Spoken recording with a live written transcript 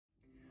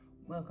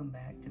Welcome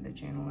back to the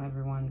channel,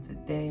 everyone.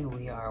 Today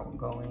we are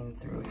going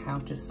through how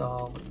to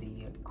solve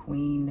the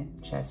Queen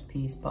chess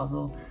piece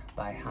puzzle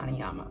by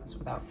Hanayama. So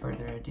without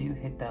further ado,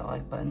 hit that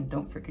like button,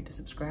 don't forget to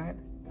subscribe,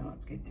 and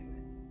let's get to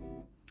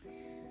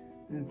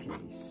it.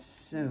 Okay,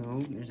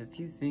 so there's a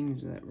few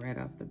things that right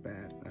off the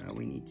bat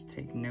we need to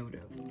take note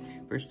of.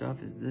 First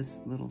off is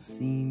this little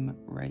seam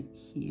right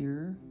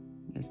here.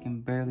 You guys can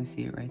barely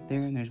see it right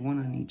there, and there's one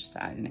on each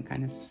side, and it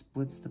kind of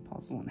splits the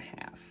puzzle in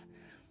half.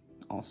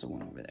 Also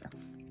one over there.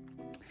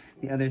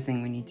 The other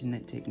thing we need to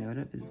take note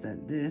of is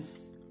that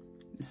this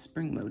is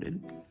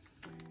spring-loaded,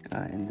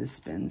 and this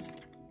spins.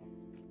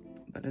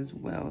 But as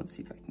well, let's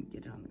see if I can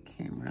get it on the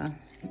camera.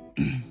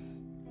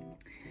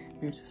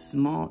 There's a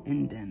small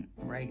indent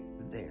right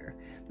there.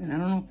 And I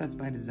don't know if that's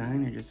by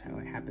design or just how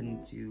it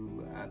happened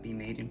to be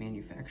made in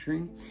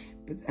manufacturing,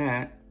 but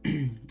that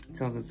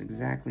tells us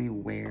exactly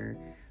where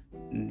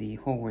the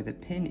hole where the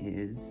pin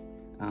is.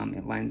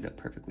 It lines up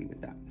perfectly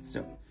with that.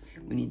 So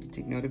we need to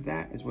take note of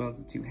that, as well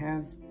as the two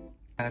halves.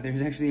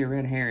 There's actually a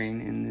red herring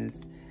in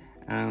this,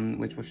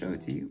 which will show it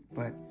to you,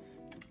 but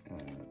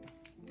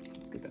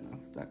let's get that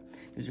off the start.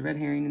 There's a red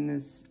herring in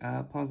this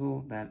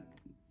puzzle that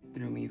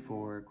threw me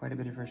for quite a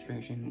bit of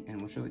frustration, and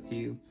we'll show it to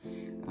you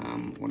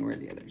one way or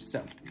the other.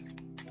 So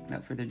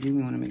without further ado,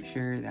 we want to make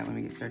sure that when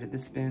we get started,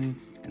 this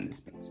spins and this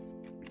spins.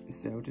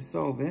 So to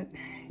solve it,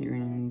 you're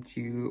going to need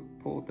to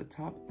pull the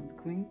top of the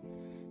queen,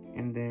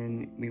 and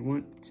then we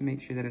want to make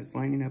sure that it's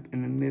lining up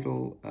in the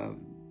middle of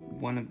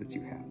one of the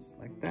two halves,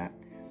 like that.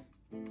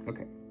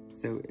 Okay,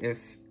 so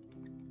if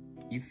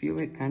you feel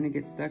it kind of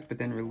get stuck but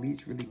then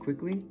release really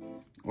quickly,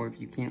 or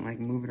if you can't like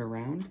move it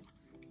around,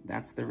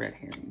 that's the red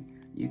herring.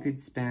 You could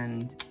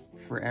spend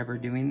forever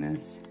doing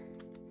this,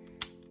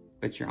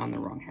 but you're on the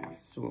wrong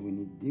half. So what we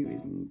need to do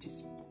is we need to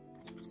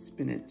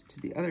spin it to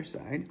the other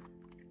side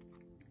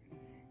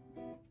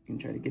and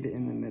try to get it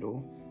in the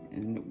middle.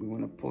 And we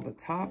want to pull the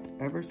top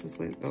ever so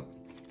slightly. Oh,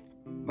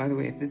 by the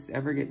way, if this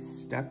ever gets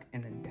stuck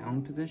in the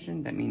down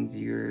position, that means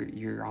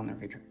you're on the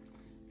right track.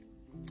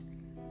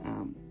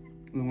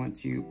 We want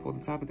to pull the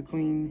top of the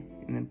queen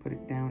and then put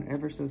it down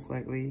ever so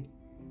slightly,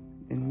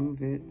 then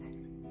move it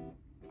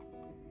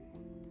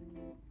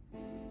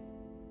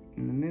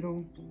in the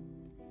middle.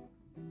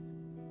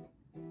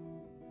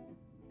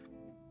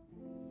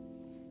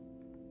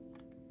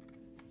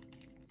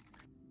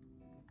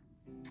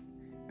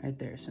 Right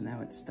there, so now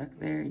it's stuck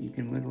there. You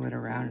can wiggle it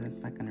around and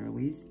it's not gonna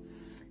release.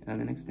 The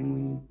next thing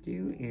we need to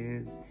do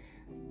is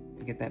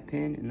get that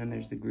pin, and then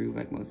there's the groove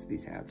like most of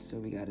these have. So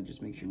we gotta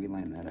just make sure we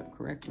line that up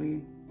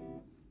correctly.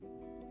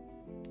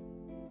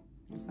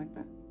 Just like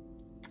that.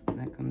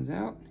 That comes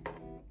out.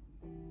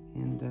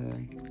 And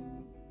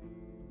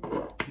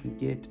we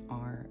get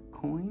our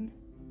coin.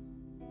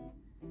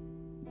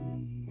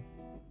 The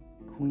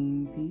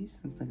queen piece.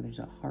 Looks like there's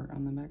a heart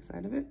on the back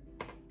side of it.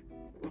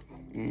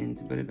 And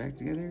to put it back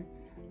together,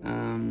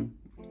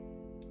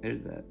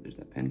 there's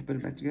that pin to put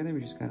it back together. We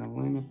just gotta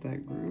line up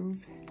that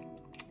groove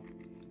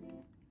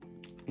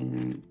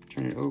and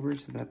turn it over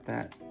so that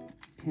that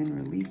pin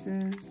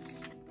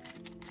releases.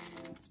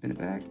 Spin it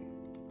back,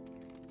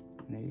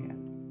 and there you have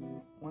it.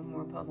 One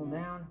more puzzle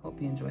down.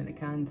 Hope you enjoy the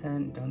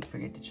content. Don't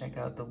forget to check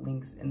out the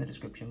links in the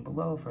description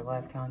below for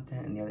live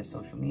content and the other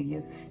social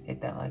medias.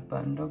 Hit that like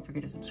button. Don't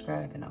forget to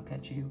subscribe, and I'll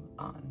catch you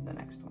on the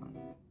next one.